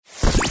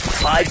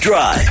5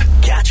 Drive.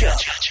 Catch up.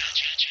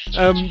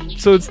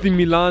 So it's the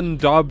Milan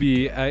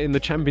derby in the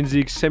Champions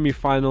League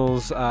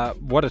semi-finals.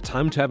 What a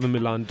time to have a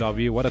Milan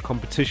derby. What a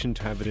competition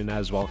to have it in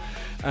as well.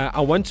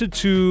 I wanted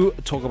to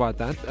talk about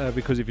that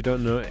because if you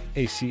don't know,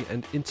 AC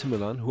and Inter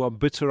Milan, who are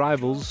bitter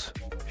rivals,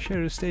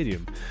 share a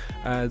stadium.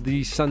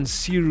 The San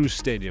Siro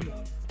stadium.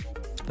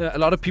 A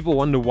lot of people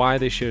wonder why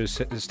they share a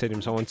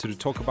stadium, so I wanted to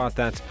talk about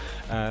that.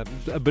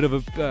 A bit of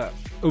a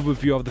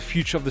overview of the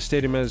future of the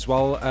stadium as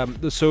well.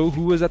 So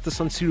who was at the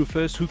San Siro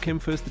first? Who came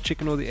first, the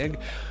chicken or the egg?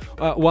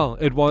 Well,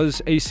 it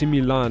was AC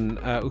Milan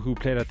who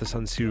played at the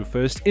San Siro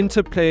first.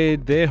 Inter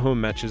played their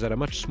home matches at a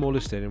much smaller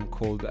stadium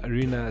called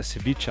Arena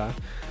Civica.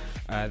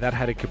 That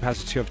had a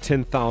capacity of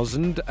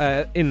 10,000.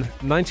 In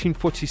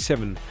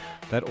 1947,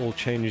 that all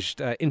changed.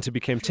 Inter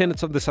became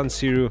tenants of the San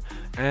Siro,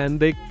 and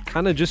they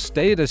kind of just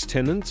stayed as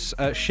tenants,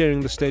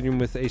 sharing the stadium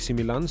with AC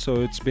Milan.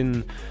 So it's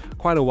been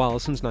quite a while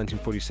since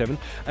 1947.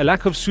 A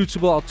lack of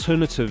suitable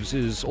alternatives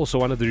is also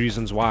one of the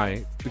reasons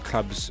why the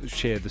clubs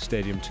share the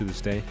stadium to this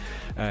day.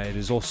 It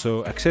is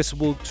also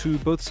accessible to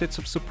both sets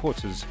of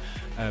supporters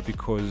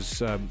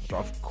because,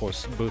 of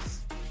course,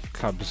 both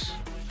clubs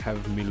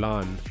have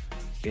Milan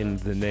in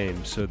the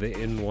name, so they're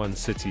in one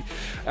city.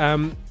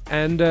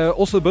 And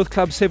also both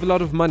clubs save a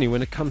lot of money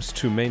when it comes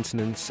to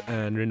maintenance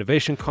and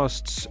renovation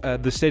costs.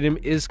 The stadium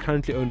is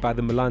currently owned by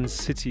the Milan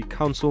City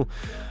Council.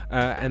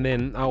 And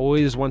then I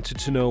always wanted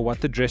to know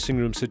what the dressing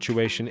room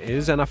situation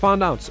is, and I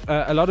found out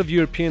a lot of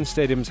European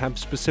stadiums have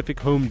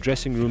specific home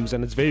dressing rooms,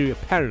 and it's very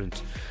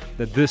apparent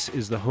that this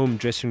is the home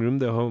dressing room,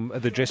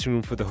 the dressing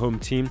room for the home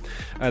team.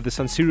 The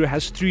San Siro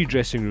has 3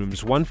 dressing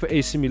rooms, one for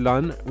AC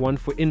Milan, one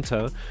for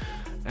Inter,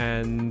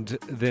 and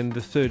then the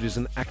third is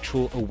an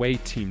actual away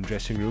team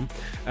dressing room.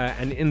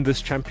 And in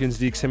this Champions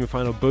League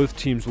semi-final, both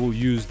teams will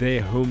use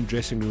their home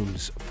dressing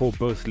rooms for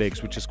both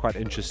legs, which is quite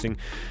interesting.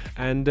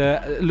 And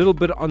a little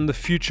bit on the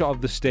future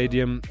of the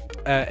stadium.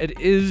 It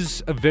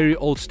is a very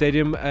old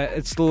stadium.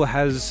 It still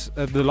has,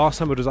 the last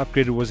time it was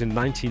upgraded was in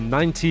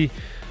 1990,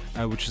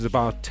 which is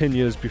about 10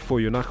 years before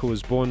Yonaka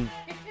was born.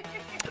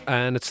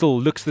 And it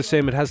still looks the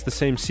same. It has the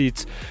same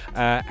seats,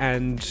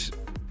 and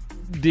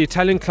the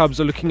Italian clubs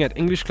are looking at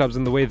English clubs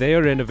and the way they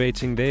are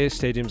renovating their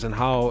stadiums and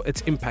how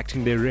it's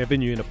impacting their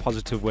revenue in a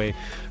positive way.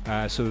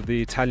 So the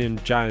Italian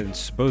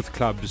giants, both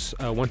clubs,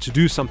 want to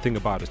do something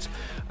about it.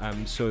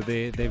 So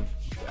they've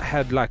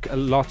had like a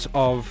lot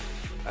of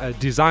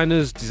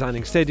designers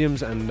designing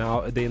stadiums, and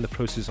now they're in the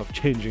process of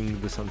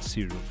changing the San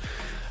Siro.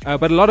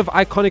 But a lot of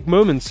iconic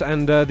moments,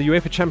 and the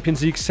UEFA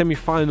Champions League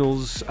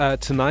semi-finals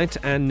tonight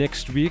and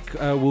next week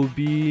will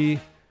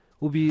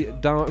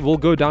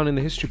go down in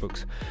the history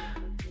books.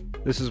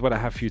 This is what I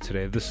have for you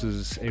today. This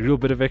is a real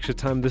bit of extra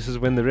time. This is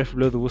when the ref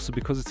blow the whistle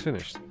because it's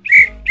finished.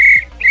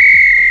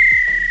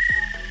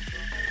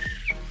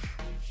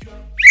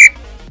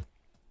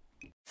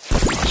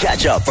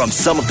 Catch up from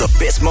some of the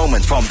best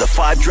moments from the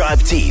 5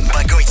 Drive team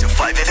by going to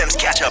 5FM's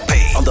catch up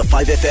page on the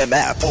 5FM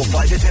app or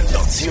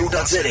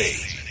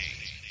 5FM.co.za.